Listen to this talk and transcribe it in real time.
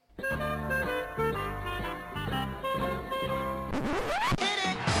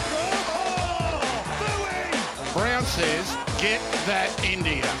Brown says, get that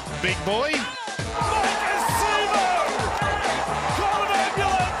India. Big boy. Call an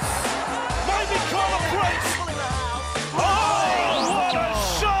ambulance! Maybe call a priest! Oh, what a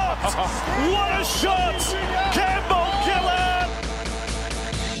shot! What a shot! Campbell killer!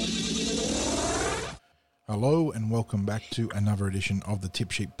 Hello and welcome back to another edition of the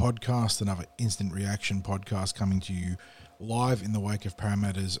Tip Sheet Podcast, another instant reaction podcast coming to you live in the wake of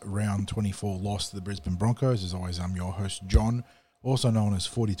Parramatta's round 24 loss to the Brisbane Broncos. As always, I'm your host, John, also known as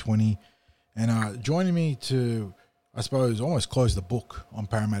 4020. And joining me to, I suppose, almost close the book on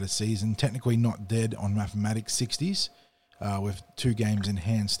Parramatta's season, technically not dead on mathematics 60s, with 2 games in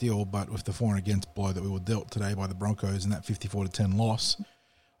hand still, but with the for and against blow that we were dealt today by the Broncos and that 54-10 loss,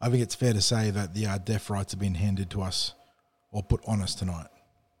 I think it's fair to say that the death rights have been handed to us or put on us tonight.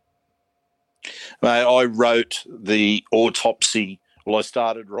 Mate, I wrote the autopsy. Well, I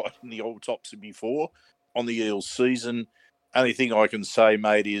started writing the autopsy before on the Eels season. Only thing I can say,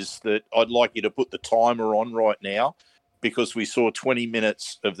 mate, is that I'd like you to put the timer on right now because we saw 20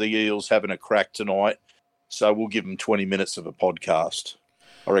 minutes of the Eels having a crack tonight. So we'll give them 20 minutes of a podcast.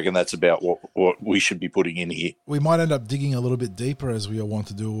 I reckon that's about what we should be putting in here. We might end up digging a little bit deeper as we all want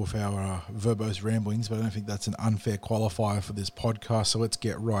to do with our verbose ramblings, but I don't think that's an unfair qualifier for this podcast. So let's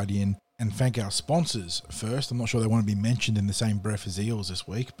get right in and thank our sponsors first. I'm not sure they want to be mentioned in the same breath as Eels this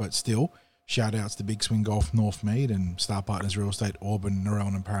week, but still, shout outs to Big Swing Golf Northmead and Star Partners Real Estate Auburn, Knell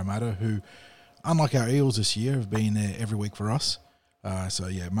and Parramatta, who, unlike our Eels this year, have been there every week for us. So,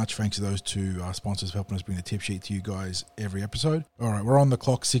 much thanks to those two sponsors for helping us bring the tip sheet to you guys every episode. All right, we're on the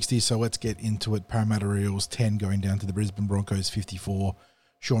clock 60, so let's get into it. Parramatta Eels 10 going down to the Brisbane Broncos 54.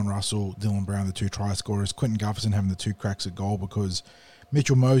 Sean Russell, Dylan Brown, the 2 try scorers. Quentin Gufferson having the 2 cracks at goal because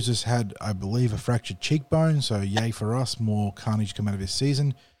Mitchell Moses had, I believe, a fractured cheekbone, so yay for us. More carnage come out of this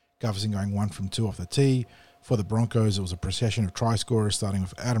season. Gufferson going 1 from 2 off the tee. For the Broncos, it was a procession of try scorers, starting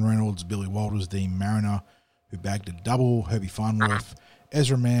with Adam Reynolds, Billy Walters, Dean Mariner, who bagged a double, Herbie Farnworth,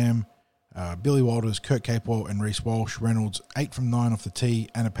 Ezra Mam, Billy Walters, Kurt Capewell, and Reece Walsh. Reynolds 8 from 9 off the tee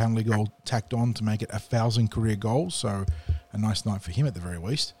and a penalty goal tacked on to make it 1,000 career goals, so a nice night for him at the very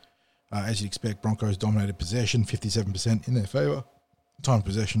least. As you'd expect, Broncos dominated possession, 57% in their favour. Time of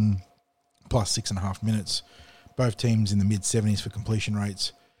possession plus 6.5 minutes. Both teams in the mid-70s for completion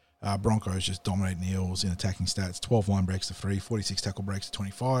rates. Broncos just dominating the Eels in attacking stats. 12 line breaks to 3, 46 tackle breaks to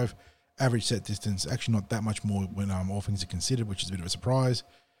 25. Average set distance, actually not that much more when all things are considered, which is a bit of a surprise.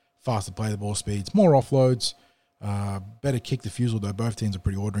 Faster play the ball speeds, more offloads. Better kick defusal, though. Both teams are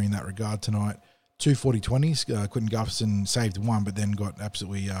pretty ordinary in that regard tonight. 2 40-20s. Quentin Gufferson saved 1, but then got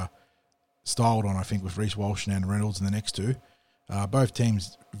absolutely styled on, I think, with Reece Walsh and Reynolds in the next 2. Both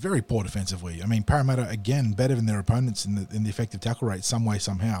teams very poor defensively. I mean, Parramatta, again, better than their opponents in the effective tackle rate some way,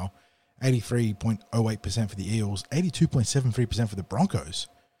 somehow. 83.08% for the Eels, 82.73% for the Broncos.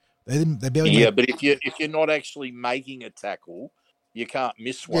 They barely but if you're not actually making a tackle, you can't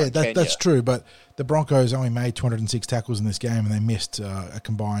miss one. Yeah, that's true. But the Broncos only made 206 tackles in this game, and they missed an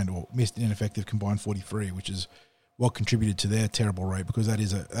ineffective combined 43, which is what contributed to their terrible rate because that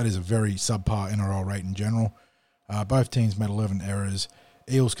is a very subpar NRL rate in general. Both teams made 11 errors.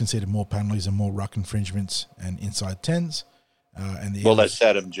 Eels conceded more penalties and more ruck infringements and inside 10s. That's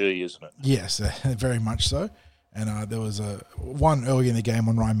Adam G, isn't it? Yes, very much so. And there was one early in the game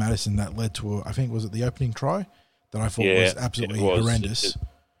on Ryan Madison that led to, I think, was it the opening try that I thought was absolutely horrendous.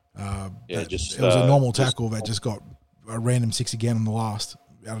 It was a normal tackle that just got a random 6 again on the last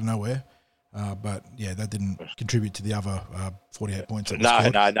out of nowhere. But that didn't contribute to the other 48 points.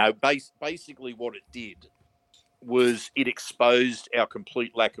 No. Basically, what it did was it exposed our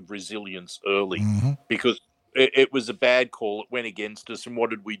complete lack of resilience early because it was a bad call. It went against us. And what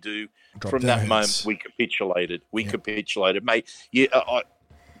did we do? From that moment, we capitulated. Capitulated. Mate, I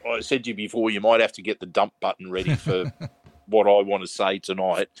said to you before, you might have to get the dump button ready for what I want to say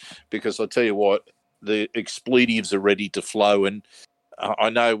tonight because I tell you what, the expletives are ready to flow. And I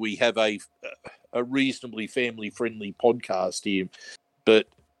know we have a reasonably family-friendly podcast here, but...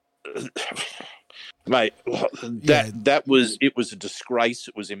 Mate, it was a disgrace.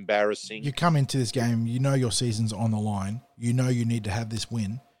 It was embarrassing. You come into this game, you know your season's on the line. You know you need to have this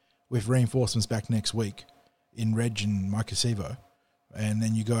win with reinforcements back next week in Reg and Mike Acevo. And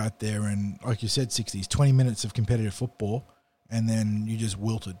then you go out there and, like you said, 60s, 20 minutes of competitive football, and then you just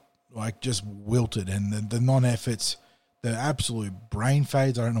wilted. And the non-efforts, the absolute brain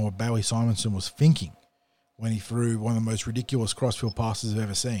fades. I don't know what Bailey Simonson was thinking when he threw one of the most ridiculous crossfield passes I've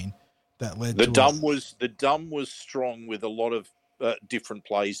ever seen. That led the dumb was strong with a lot of different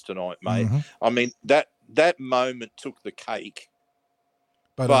plays tonight, mate. I mean that moment took the cake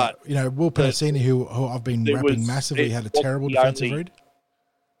But Will Penasini, who I've been rapping massively, had a terrible defensive read.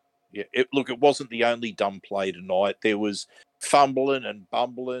 Yeah, it wasn't the only dumb play tonight. There was fumbling and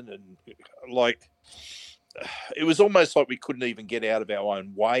bumbling and it was almost like we couldn't even get out of our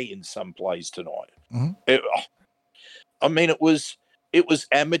own way in some plays tonight. Mm-hmm. It was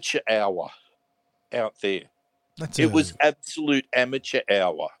amateur hour out there. It was absolute amateur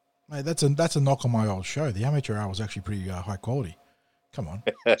hour. Mate, that's a knock on my old show. The amateur hour was actually pretty high quality. Come on.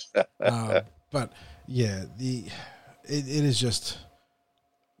 But yeah, it is just.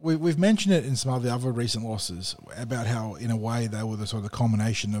 We've mentioned it in some of the other recent losses about how, in a way, they were the sort of the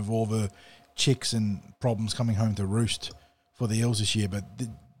culmination of all the chicks and problems coming home to roost for the Eels this year. But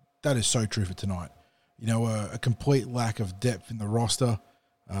that is so true for tonight. A complete lack of depth in the roster,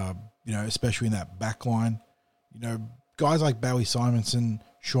 especially in that back line. Guys like Bowie Simonson,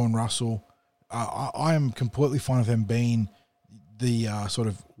 Sean Russell, I am completely fine with them being the sort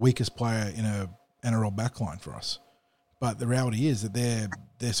of weakest player in a NRL backline for us. But the reality is that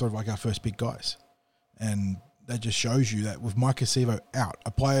they're sort of like our first big guys. And that just shows you that with Mike Acevo out, a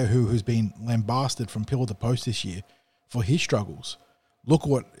player who's been lambasted from pillar to post this year for his struggles, look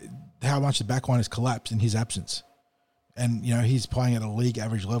how much the backline has collapsed in his absence. And, he's playing at a league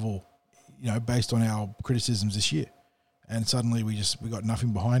average level, based on our criticisms this year. And suddenly we got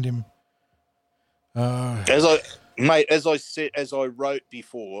nothing behind him. As I wrote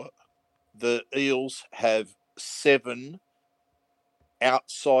before, the Eels have 7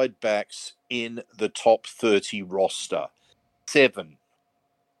 outside backs in the top 30 roster. 7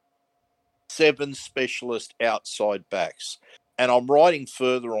 specialist outside backs. And I'm writing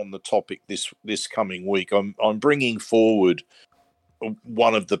further on the topic this coming week. I'm bringing forward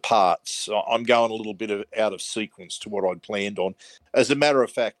one of the parts. I'm going a little bit out of sequence to what I'd planned on. As a matter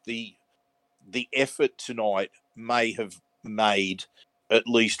of fact, the effort tonight may have made at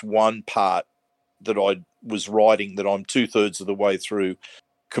least one part that I was writing that I'm 2/3 of the way through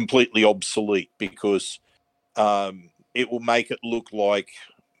completely obsolete, because it will make it look like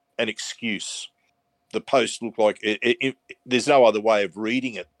an excuse. The post looked like there's no other way of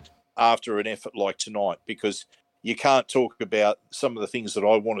reading it after an effort like tonight, because you can't talk about some of the things that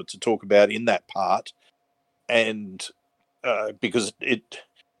I wanted to talk about in that part, and because it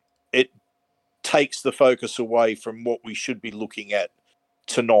takes the focus away from what we should be looking at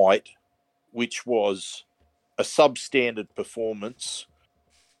tonight, which was a substandard performance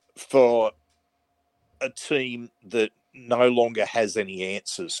for a team that no longer has any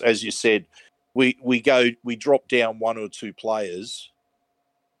answers. As you said, we drop down 1 or 2 players,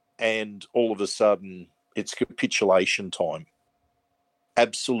 and all of a sudden it's capitulation time.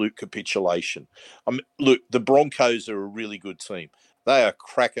 Absolute capitulation. Look, the Broncos are a really good team. They are a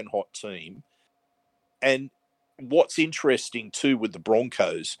cracking hot team. And what's interesting too with the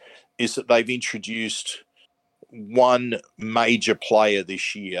Broncos is that they've introduced one major player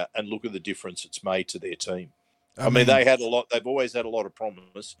this year, and look at the difference it's made to their team. I mean, they've always had a lot of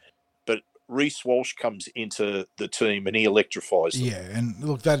promise, but Reece Walsh comes into the team and he electrifies them. Yeah, and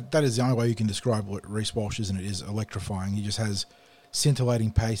look, that is the only way you can describe what Reece Walsh is, and it is electrifying. He just has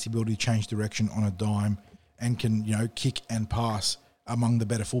scintillating pace, the ability to change direction on a dime, and can, kick and pass among the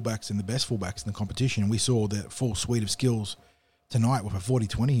better fullbacks and the best fullbacks in the competition. And we saw the full suite of skills tonight with a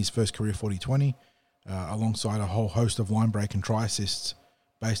 40-20, his first career 40-20, alongside a whole host of line break and try assists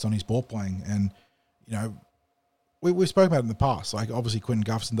based on his ball playing. And, we've spoken about it in the past. Like, obviously, Quentin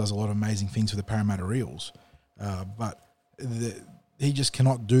Gufferson does a lot of amazing things for the Parramatta Eels, but he just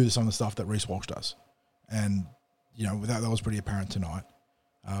cannot do some of the stuff that Reece Walsh does. And, that was pretty apparent tonight.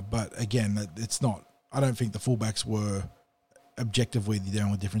 But, again, it's not... I don't think the fullbacks were objectively the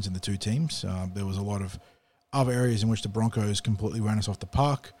only difference in the two teams. There was a lot of other areas in which the Broncos completely ran us off the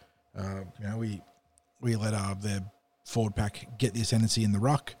park. We let their forward pack get the ascendancy in the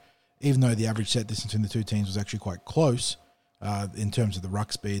ruck, even though the average set distance between the two teams was actually quite close. In terms of the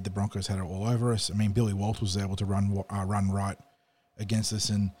ruck speed, the Broncos had it all over us. I mean, Billy Walters was able to run right against us,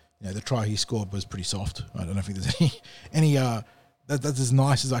 and the try he scored was pretty soft. I don't know if there's any that's as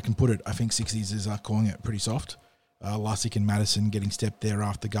nice as I can put it. I think Sixties is calling it pretty soft. Lussick and Madison getting stepped there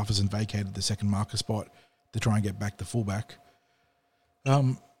after Gufferson vacated the second marker spot to try and get back the fullback.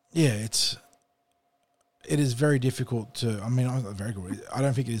 It is very difficult to... I mean, I'm very good. I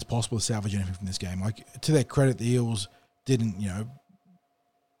don't think it is possible to salvage anything from this game. Like, to their credit, the Eels didn't,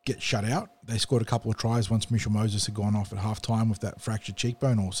 get shut out. They scored a couple of tries once Mitchell Moses had gone off at halftime with that fractured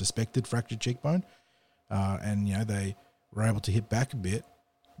cheekbone or suspected fractured cheekbone. And, they were able to hit back a bit.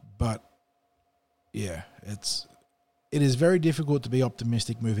 But, yeah, it is very difficult to be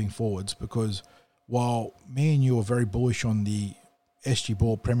optimistic moving forwards, because while me and you are very bullish on the SG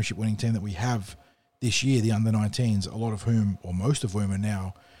Ball premiership winning team that we have this year, the under-19s, a lot of whom, or most of whom, are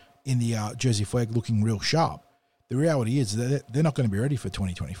now in the jersey flag looking real sharp. The reality is that they're not going to be ready for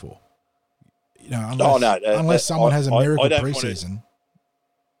 2024. Unless someone has a miracle preseason.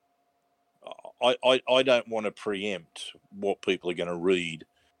 I don't want to preempt what people are going to read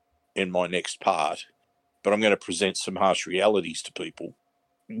in my next part, but I'm going to present some harsh realities to people.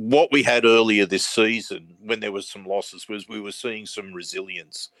 What we had earlier this season, when there was some losses, was we were seeing some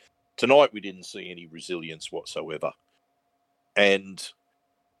resilience. Tonight, we didn't see any resilience whatsoever. And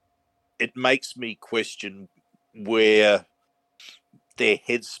it makes me question where their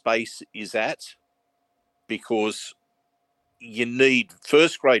headspace is at, because you need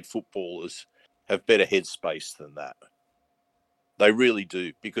first-grade footballers have better headspace than that. They really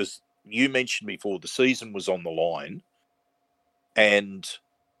do, because you mentioned before the season was on the line and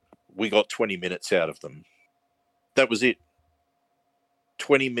we got 20 minutes out of them. That was it.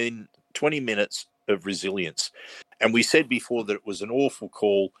 20 minutes of resilience. And we said before that it was an awful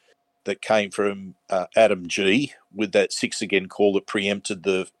call that came from Adam G with that 6 again call that preempted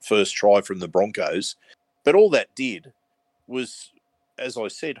the first try from the Broncos. But all that did was, as I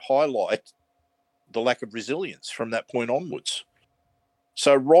said, highlight the lack of resilience from that point onwards.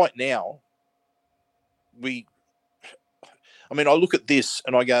 So right now, I look at this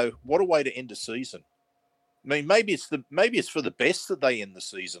and I go, what a way to end a season. I mean, maybe it's for the best that they end the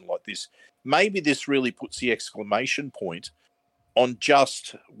season like this. Maybe this really puts the exclamation point on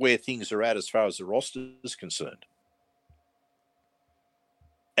just where things are at as far as the roster is concerned.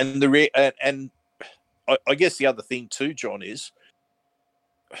 And I guess the other thing too, John, is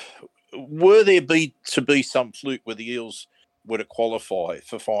were there to be some fluke where the Eels were to qualify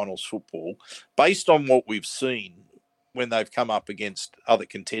for finals football, based on what we've seen when they've come up against other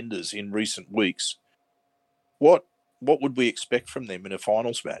contenders in recent weeks, what would we expect from them in a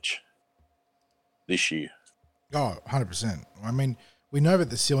finals match this year? Oh, 100%. I mean, we know that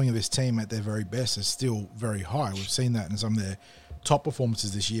the ceiling of this team at their very best is still very high. We've seen that in some of their top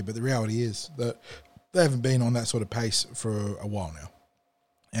performances this year, but the reality is that they haven't been on that sort of pace for a while now.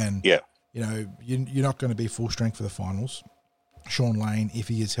 And, you're not going to be full strength for the finals. Sean Lane, if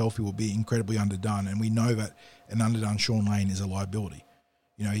he is healthy, will be incredibly underdone, and we know that an underdone Sean Lane is a liability.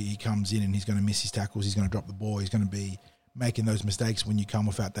 He comes in and he's going to miss his tackles, he's going to drop the ball, he's going to be making those mistakes when you come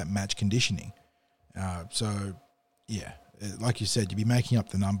without that match conditioning. Like you said, you'd be making up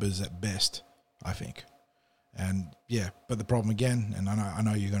the numbers at best, I think. And, but the problem again, and I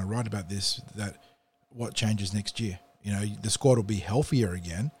know you're going to write about this, that what changes next year? The squad will be healthier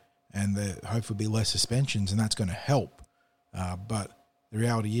again, and there hopefully be less suspensions, and that's going to help. But the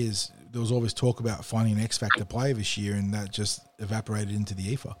reality is there was always talk about finding an X-Factor player this year, and that just evaporated into the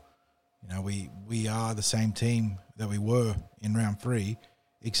ether. We are the same team that we were in round 3,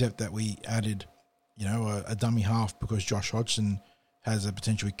 except that we added, a dummy half because Josh Hodgson has a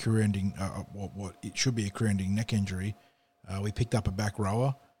potentially career-ending, what it should be a career-ending neck injury. We picked up a back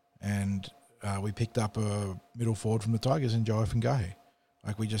rower, and we picked up a middle forward from the Tigers in Joe Fungahe.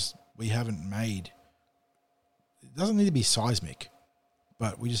 We haven't made. It doesn't need to be seismic,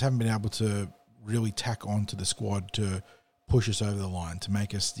 but we just haven't been able to really tack on to the squad to push us over the line, to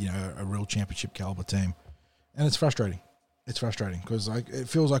make us, a real championship caliber team. And it's frustrating. It's frustrating because it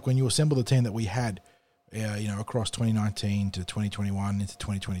feels like when you assemble the team that we had, across 2019 to 2021 into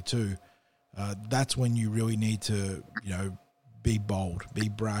 2022, that's when you really need to, be bold, be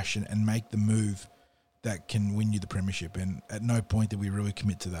brash, and make the move that can win you the premiership. And at no point did we really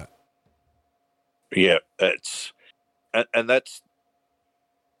commit to that. Yeah, that's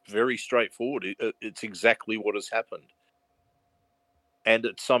very straightforward. It's exactly what has happened. And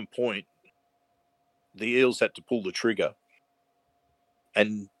at some point, the Eels had to pull the trigger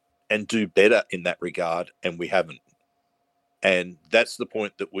and do better in that regard, and we haven't. And that's the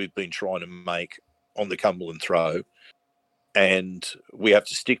point that we've been trying to make on the Cumberland Throw, and we have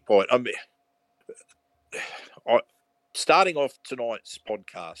to stick by it. I mean, starting off tonight's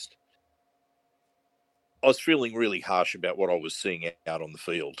podcast, I was feeling really harsh about what I was seeing out on the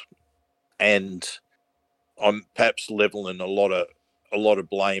field, and I'm perhaps leveling a lot of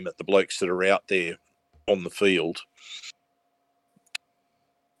blame at the blokes that are out there on the field.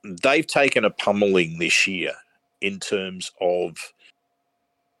 They've taken a pummeling this year in terms of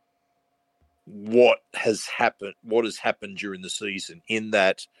what has happened during the season, in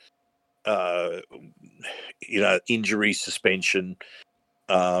that injury, suspension,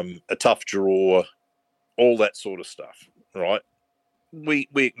 a tough draw, all that sort of stuff, right? We'll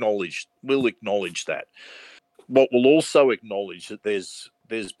acknowledge that. What we'll also acknowledge that there's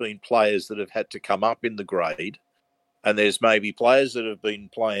been players that have had to come up in the grade and there's maybe players that have been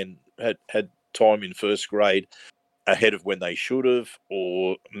playing, had time in first grade ahead of when they should have,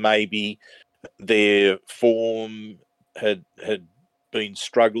 or maybe their form had been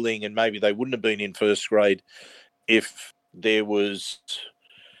struggling, and maybe they wouldn't have been in first grade if there was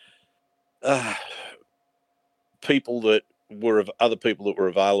other people that were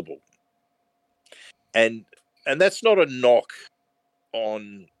available. And that's not a knock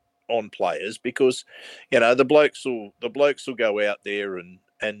on players, because the blokes will go out there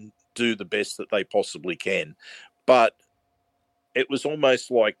and do the best that they possibly can. But it was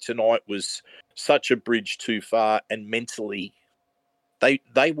almost like tonight was such a bridge too far, and mentally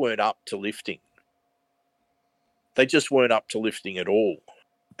they weren't up to lifting. They just weren't up to lifting at all.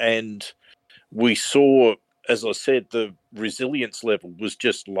 And we saw, as I said, the resilience level was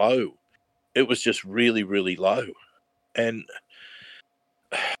just low. It was just really, really low. And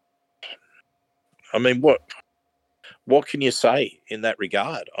I mean, what can you say in that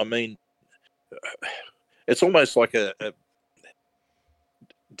regard? I mean, it's almost like if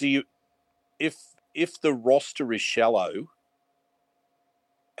the roster is shallow,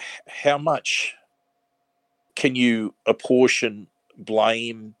 how much can you apportion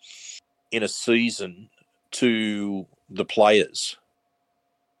blame in a season to the players?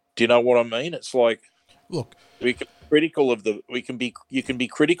 Do you know what I mean? It's like, look, you can be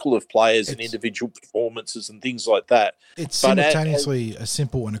critical of players and individual performances and things like that. It's simultaneously a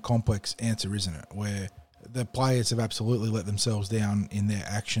simple and a complex answer, isn't it? Where the players have absolutely let themselves down in their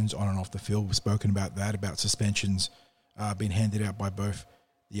actions on and off the field. We've spoken about that, about suspensions being handed out by both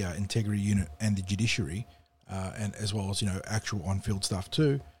the integrity unit and the judiciary, and as well as actual on-field stuff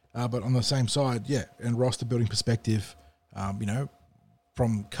too. But on the same side, and roster building perspective,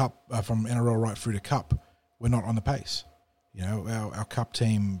 from NRL right through to Cup, we're not on the pace. Our Cup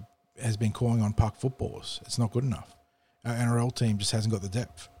team has been calling on puck footballers. It's not good enough. Our NRL team just hasn't got the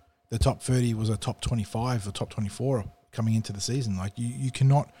depth. The top 30 was a top 25 or top 24 coming into the season. Like, you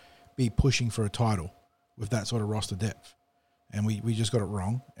cannot be pushing for a title with that sort of roster depth. And we just got it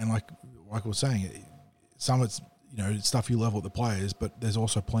wrong. And like I was saying, some of it's, stuff you level at the players, but there's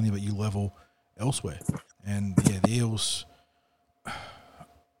also plenty of it you level elsewhere. And the Eels,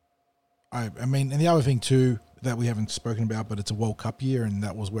 I mean, and the other thing too that we haven't spoken about, but it's a World Cup year, and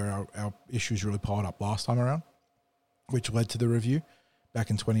that was where our issues really piled up last time around, which led to the review back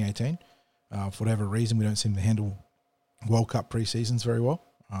in 2018. For whatever reason, we don't seem to handle World Cup pre-seasons very well,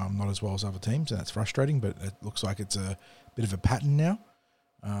 not as well as other teams, and that's frustrating, but it looks like it's a bit of a pattern now.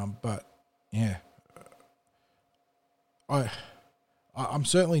 But yeah, I'm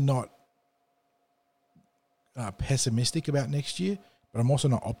certainly not pessimistic about next year, but I'm also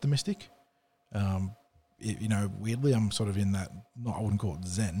not optimistic. Weirdly, I'm sort of in that, I wouldn't call it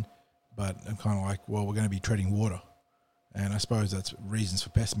zen, but I'm kind of like, well, we're going to be treading water. And I suppose that's reasons for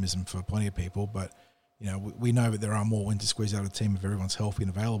pessimism for plenty of people. But, we know that there are more wins to squeeze out of a team if everyone's healthy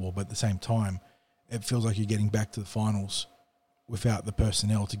and available. But at the same time, it feels like you're getting back to the finals without the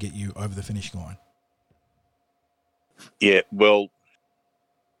personnel to get you over the finishing line. Yeah, well,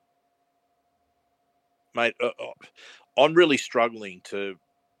 mate, I'm really struggling to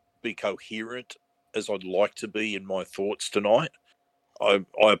be coherent as I'd like to be in my thoughts tonight. I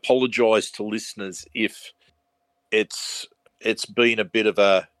apologise to listeners if it's been a bit of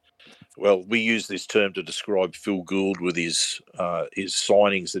a, well, we use this term to describe Phil Gould with his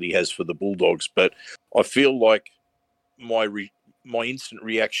signings that he has for the Bulldogs, but I feel like my instant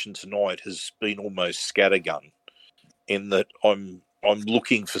reaction tonight has been almost scattergun, in that I'm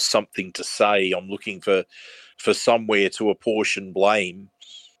looking for something to say. I'm looking for somewhere to apportion blame,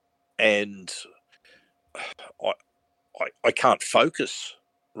 and I can't focus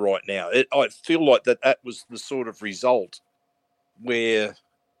right now. I feel like that was the sort of result where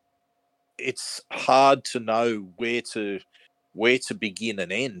it's hard to know where to begin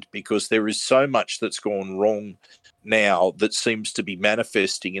and end, because there is so much that's gone wrong now that seems to be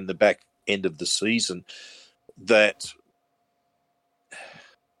manifesting in the back end of the season, that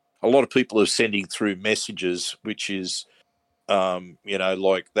a lot of people are sending through messages, which is,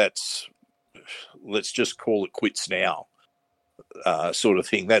 like, that's, let's just call it quits now, sort of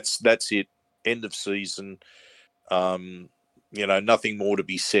thing. That's it. End of season. Nothing more to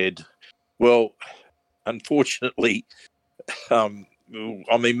be said. Well, unfortunately,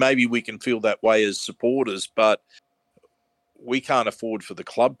 maybe we can feel that way as supporters, but we can't afford for the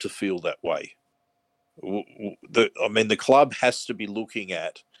club to feel that way. The club has to be looking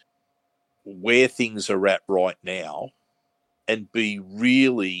at where things are at right now and be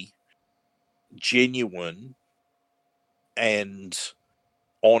really genuine and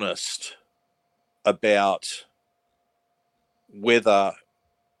honest about whether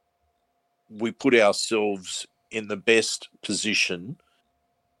we put ourselves in the best position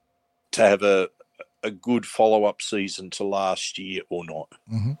to have a good follow-up season to last year or not.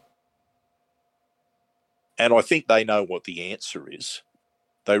 Mm-hmm. And I think they know what the answer is.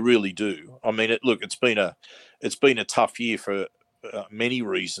 They really do. I mean, it's been a tough year for many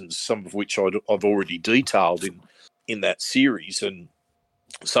reasons, some of which I've already detailed in that series, and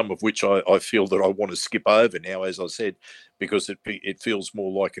some of which I feel that I want to skip over now, as I said, because it feels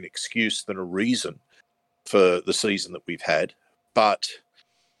more like an excuse than a reason for the season that we've had. But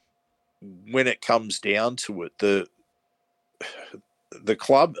when it comes down to it, the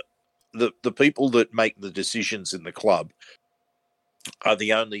club, the people that make the decisions in the club are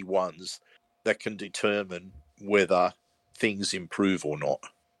the only ones that can determine whether things improve or not.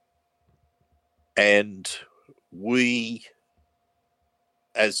 And we,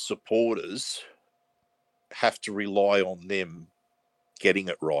 as supporters, have to rely on them getting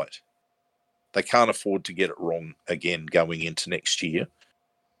it right. They can't afford to get it wrong again going into next year.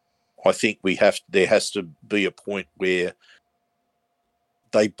 I think there has to be a point where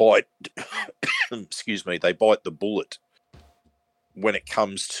they bite they bite the bullet when it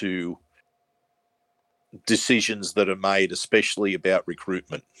comes to decisions that are made, especially about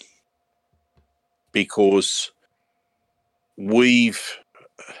recruitment. Because we've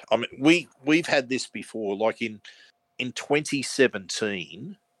had this before, like in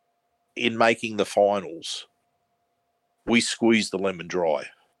 2017, in making the finals, we squeezed the lemon dry.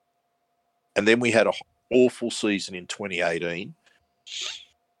 And then we had an awful season in 2018.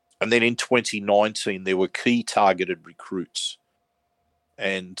 And then in 2019, there were key targeted recruits.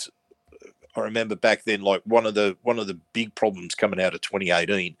 And I remember back then, like one of the big problems coming out of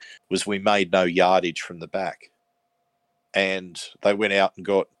 2018 was we made no yardage from the back. And they went out and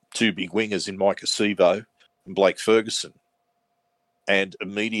got two big wingers in Micah Sevo and Blake Ferguson, and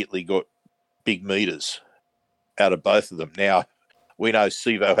immediately got big meters out of both of them. Now, we know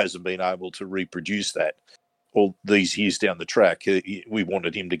Sevo hasn't been able to reproduce that all these years down the track. We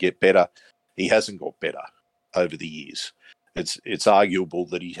wanted him to get better. He hasn't got better over the years. It's arguable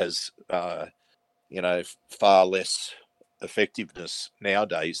that he has, far less effectiveness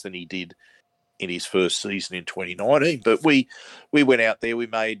nowadays than he did in his first season in 2019. But we went out there. We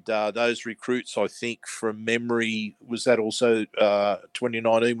made those recruits, I think, from memory. Was that also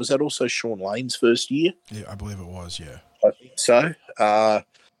 2019? Was that also Sean Lane's first year? Yeah, I believe it was, yeah. I think so.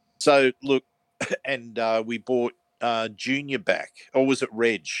 So, look, and we bought Junior back. Or was it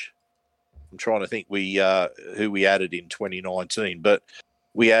Reg? I'm trying to think who we added in 2019. But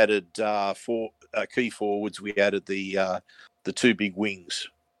we added four key forwards. We added the two big wings.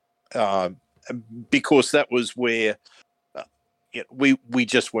 Because that was where we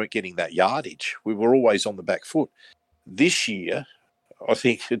just weren't getting that yardage. We were always on the back foot. This year, I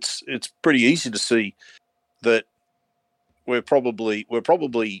think it's pretty easy to see that we're probably we're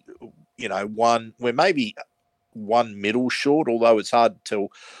maybe one middle short, although it's hard to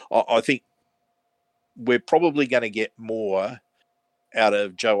tell. I think we're probably going to get more out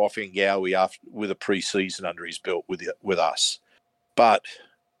of Joe Offengawi with a pre-season under his belt with us, but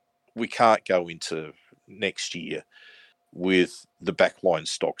we can't go into next year with the backline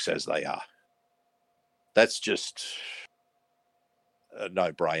stocks as they are. That's just a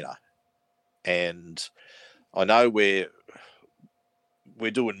no-brainer. And I know we're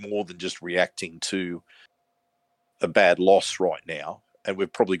doing more than just reacting to a bad loss right now, and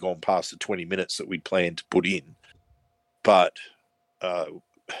we've probably gone past the 20 minutes that we'd planned to put in. But,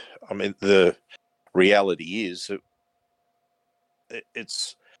 the reality is that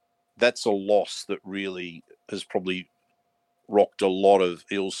that's a loss that really has probably rocked a lot of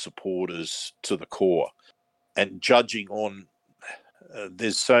Eels supporters to the core. And judging on,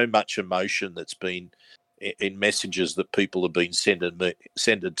 there's so much emotion that's been in messages that people have been sending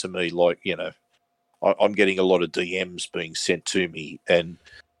to me, like, I'm getting a lot of DMs being sent to me, and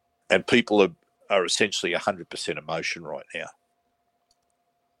people are essentially 100% emotion right now.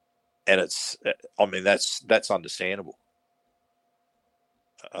 And that's understandable.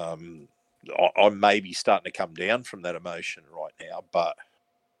 I may be starting to come down from that emotion right now, but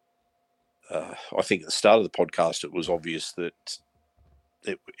I think at the start of the podcast, it was obvious that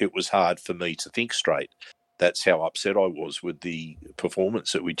it was hard for me to think straight. That's how upset I was with the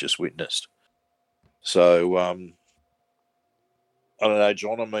performance that we just witnessed. So, I don't know,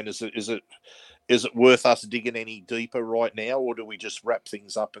 John. I mean, is it worth us digging any deeper right now, or do we just wrap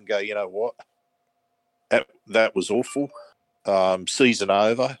things up and go, you know what? That was awful. Season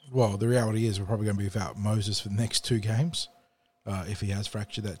over. Well, the reality is we're probably going to be without Moses for the next two games if he has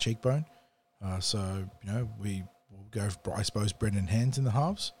fractured that cheekbone. So, we we'll go for, I suppose, Brendan Hands in the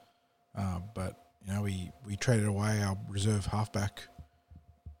halves. But, we traded away our reserve halfback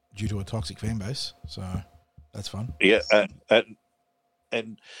due to a toxic fan base. So that's fun. Yeah,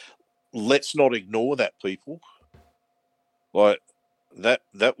 and let's not ignore that, people. Like,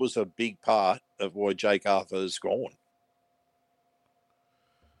 that was a big part of why Jake Arthur's gone.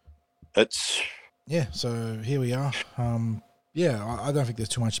 So here we are. I don't think there's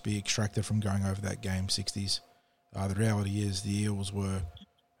too much to be extracted from going over that game, 60s. The reality is the Eels were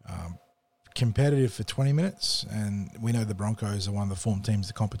competitive for 20 minutes, and we know the Broncos are one of the form teams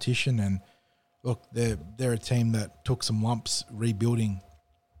of the competition. And look, they're a team that took some lumps rebuilding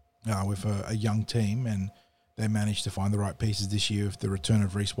with a young team, and they managed to find the right pieces this year with the return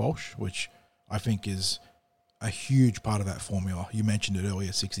of Reece Walsh, which I think is a huge part of that formula. You mentioned it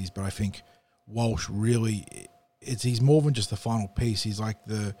earlier, 60s, but I think Walsh really, he's more than just the final piece. He's like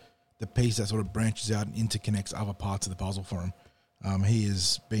the piece that sort of branches out and interconnects other parts of the puzzle for him. He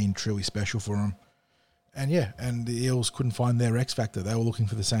has been truly special for him. And the Eels couldn't find their X factor. They were looking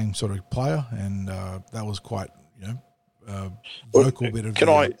for the same sort of player, and that was quite, vocal bit of.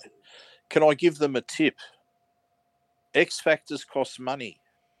 Can I give them a tip? X factors cost money.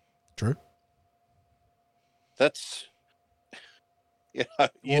 True. That's,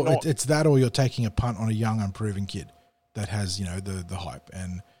 it's that, or you're taking a punt on a young, unproven kid that has, the hype.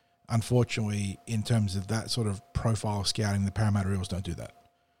 And unfortunately, in terms of that sort of profile scouting, the Parramatta Eels don't do that.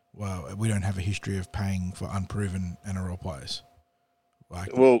 Well, we don't have a history of paying for unproven NRL players.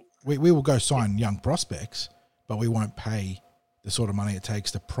 We will go sign young prospects, but we won't pay the sort of money it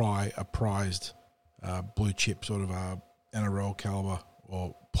takes to pry a prized blue chip sort of NRL caliber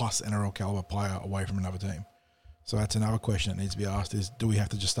or plus NRL caliber player away from another team. So that's another question that needs to be asked: is do we have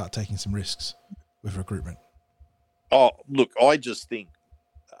to just start taking some risks with recruitment? Oh, look, I just think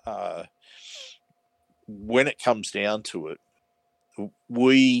when it comes down to it,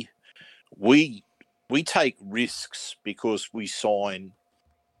 we take risks because we sign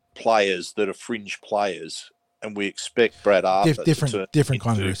players that are fringe players, and we expect Brad Arthur different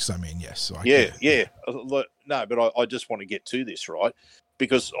kind of risks. I mean, yes. So No, but I just want to get to this, right?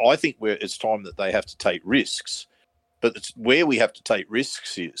 Because I think it's time that they have to take risks. But it's where we have to take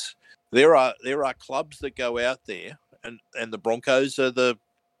risks is there are clubs that go out there, and the Broncos are the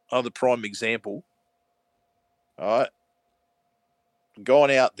prime example. All right, gone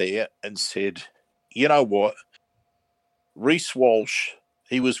out there and said, you know what, Reece Walsh,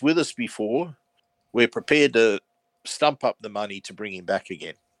 he was with us before. We're prepared to stump up the money to bring him back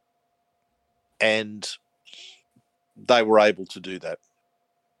again. And they were able to do that.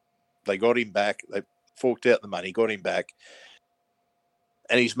 They got him back. They forked out the money, got him back.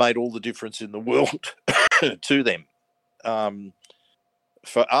 And he's made all the difference in the world to them.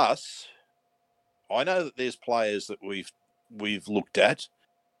 For us, I know that there's players that we've looked at,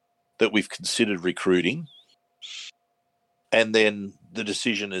 that we've considered recruiting, and then the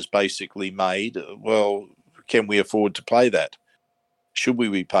decision is basically made, well, can we afford to pay that? Should we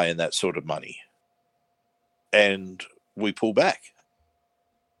be paying that sort of money? And we pull back.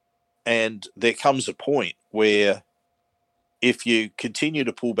 And there comes a point where if you continue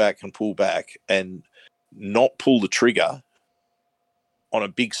to pull back and not pull the trigger on a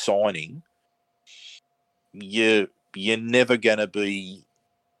big signing, you're never going to be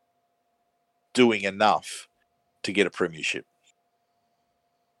doing enough to get a premiership.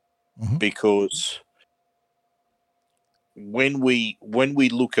 Mm-hmm. Because when we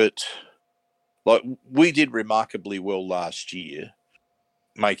look at, like, we did remarkably well last year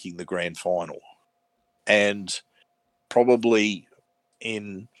making the grand final, and probably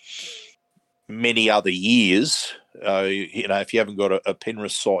in many other years, if you haven't got a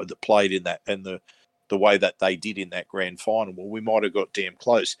Penrith side that played in that and the way that they did in that grand final, well, we might have got damn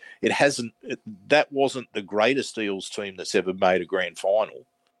close. That wasn't the greatest Eels team that's ever made a grand final.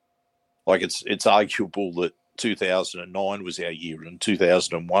 Like, it's arguable that 2009 was our year and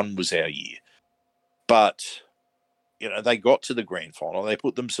 2001 was our year. But, they got to the grand final. They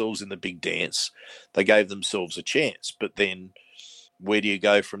put themselves in the big dance. They gave themselves a chance. But then where do you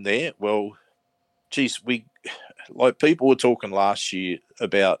go from there? Well, geez, people were talking last year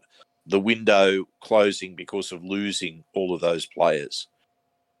about the window closing because of losing all of those players.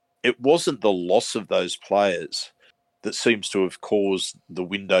 It wasn't the loss of those players that seems to have caused the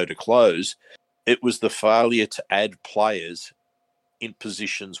window to close. It was the failure to add players in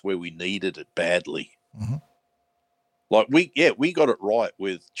positions where we needed it badly. Mm-hmm. Like, we got it right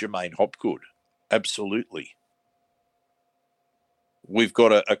with Jermaine Hopgood. Absolutely. We've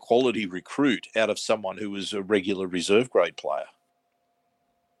got a quality recruit out of someone who was a regular reserve grade player.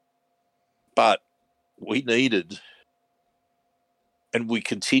 But we needed, and we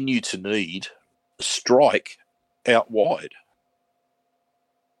continue to need, a strike out wide.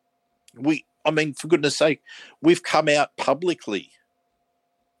 For goodness sake, we've come out publicly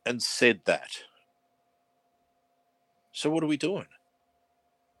and said that. So what are we doing?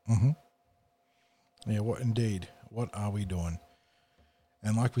 Mm-hmm. Yeah, what are we doing?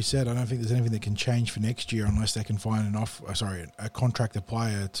 And like we said, I don't think there's anything that can change for next year unless they can find a contracted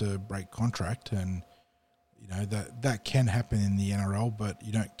player to break contract. And, that can happen in the NRL, but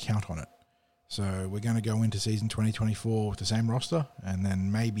you don't count on it. So we're going to go into season 2024 with the same roster, and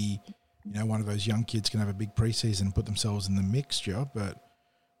then maybe, one of those young kids can have a big preseason and put themselves in the mixture. But,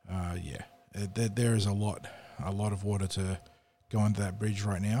 there is a lot of water to go under that bridge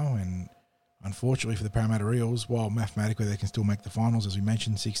right now. And unfortunately for the Parramatta Eels, while mathematically they can still make the finals, as we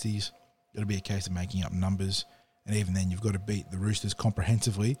mentioned, 60s, it'll be a case of making up numbers. And even then, you've got to beat the Roosters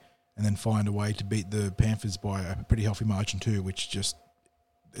comprehensively and then find a way to beat the Panthers by a pretty healthy margin too, which just,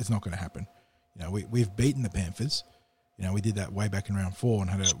 it's not going to happen. We've beaten the Panthers. We did that way back in round 4 and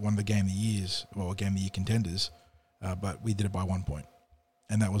had one of the game of the year contenders, but we did it by 1 point.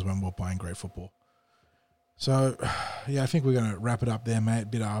 And that was when we were playing great football. So, I think we're going to wrap it up there, mate. A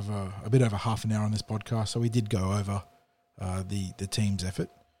bit over half an hour on this podcast. So we did go over the team's effort.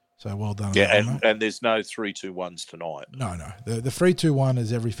 So well done. Yeah, and there's no 3-2-1s tonight. No. The 3-2-1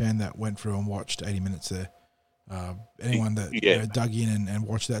 is every fan that went through and watched 80 minutes there. Anyone that dug in and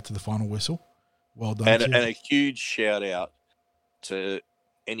watched that to the final whistle, well done. And a huge shout out to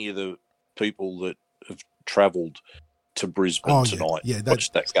any of the people that have travelled to Brisbane tonight. Yeah,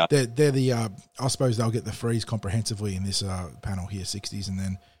 watch that game. They're the. I suppose they'll get the frees comprehensively in this panel here, 60s, and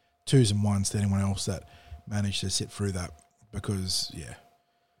then 2s and 1s to anyone else that managed to sit through that. Because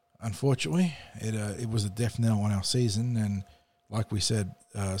unfortunately, it was a death knell on our season, and like we said,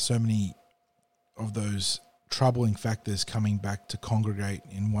 so many of those troubling factors coming back to congregate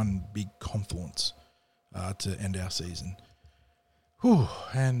in one big confluence to end our season. Whew.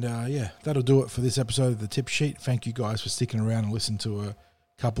 And that'll do it for this episode of the Tip Sheet. Thank you guys for sticking around and listening to a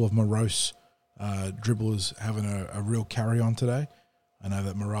couple of morose dribblers having a real carry on today. I know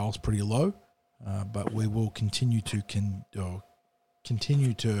that morale's pretty low, but we will continue to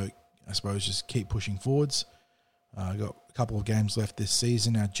I suppose just keep pushing forwards. Got a couple of games left this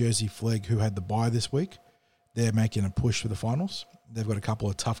season. Our Jersey Flegg, who had the bye this week, they're making a push for the finals. They've got a couple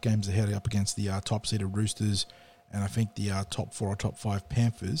of tough games ahead up against the top-seeded Roosters and I think the top 4 or top 5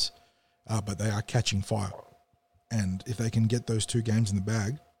 Panthers, but they are catching fire. And if they can get those 2 games in the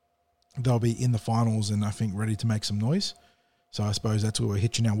bag, they'll be in the finals and I think ready to make some noise. So I suppose that's where we're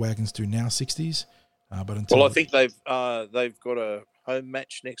hitching our wagons to now, 60s. But until I think they've got a home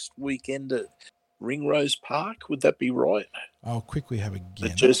match next weekend at Ringrose Park. Would that be right? I'll quickly have a guess. The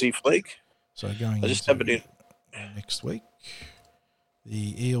Jersey Flegg. So going I just have it in next week.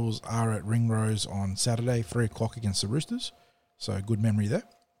 The Eels are at Ringrose on Saturday, 3 o'clock against the Roosters. So good memory there.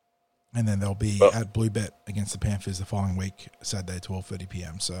 And then they'll be at Bluebet against the Panthers the following week, Saturday, 12:30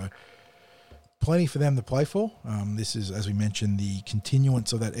 p.m. So plenty for them to play for. This is, as we mentioned, the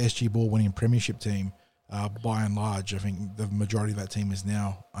continuance of that SG Ball winning premiership team. By and large, I think the majority of that team is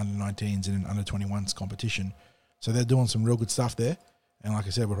now under 19s and under 21s competition. So they're doing some real good stuff there. And like I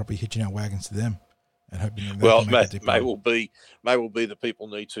said, we're probably hitching our wagons to them. And hoping that may well be the people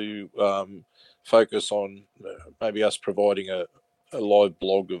need to focus on maybe us providing a live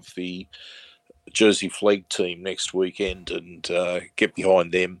blog of the Jersey Flegg team next weekend and get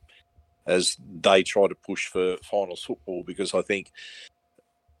behind them as they try to push for finals football, because I think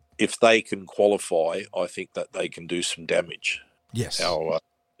if they can qualify, I think that they can do some damage. Yes,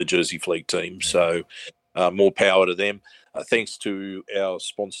 the Jersey Flegg team. Yeah. So more power to them. Thanks to our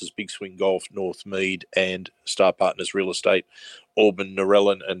sponsors, Big Swing Golf, Northmead, and Star Partners Real Estate, Auburn,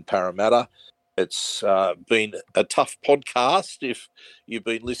 Narellan, and Parramatta. It's been a tough podcast if you've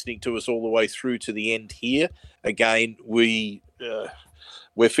been listening to us all the way through to the end here. Again, we're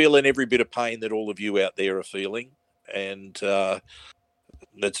feeling every bit of pain that all of you out there are feeling, and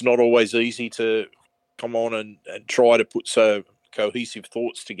it's not always easy to come on and try to put so cohesive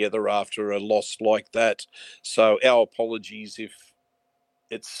thoughts together after a loss like that. So our apologies if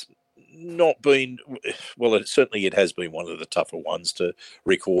it's not been, well, it has been one of the tougher ones to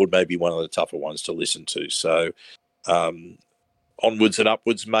record, maybe one of the tougher ones to listen to. So onwards and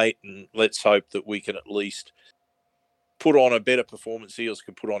upwards, mate, and let's hope that we can at least put on a better performance. Eels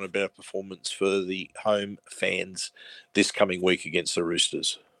can put on a better performance for the home fans this coming week against the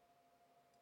Roosters.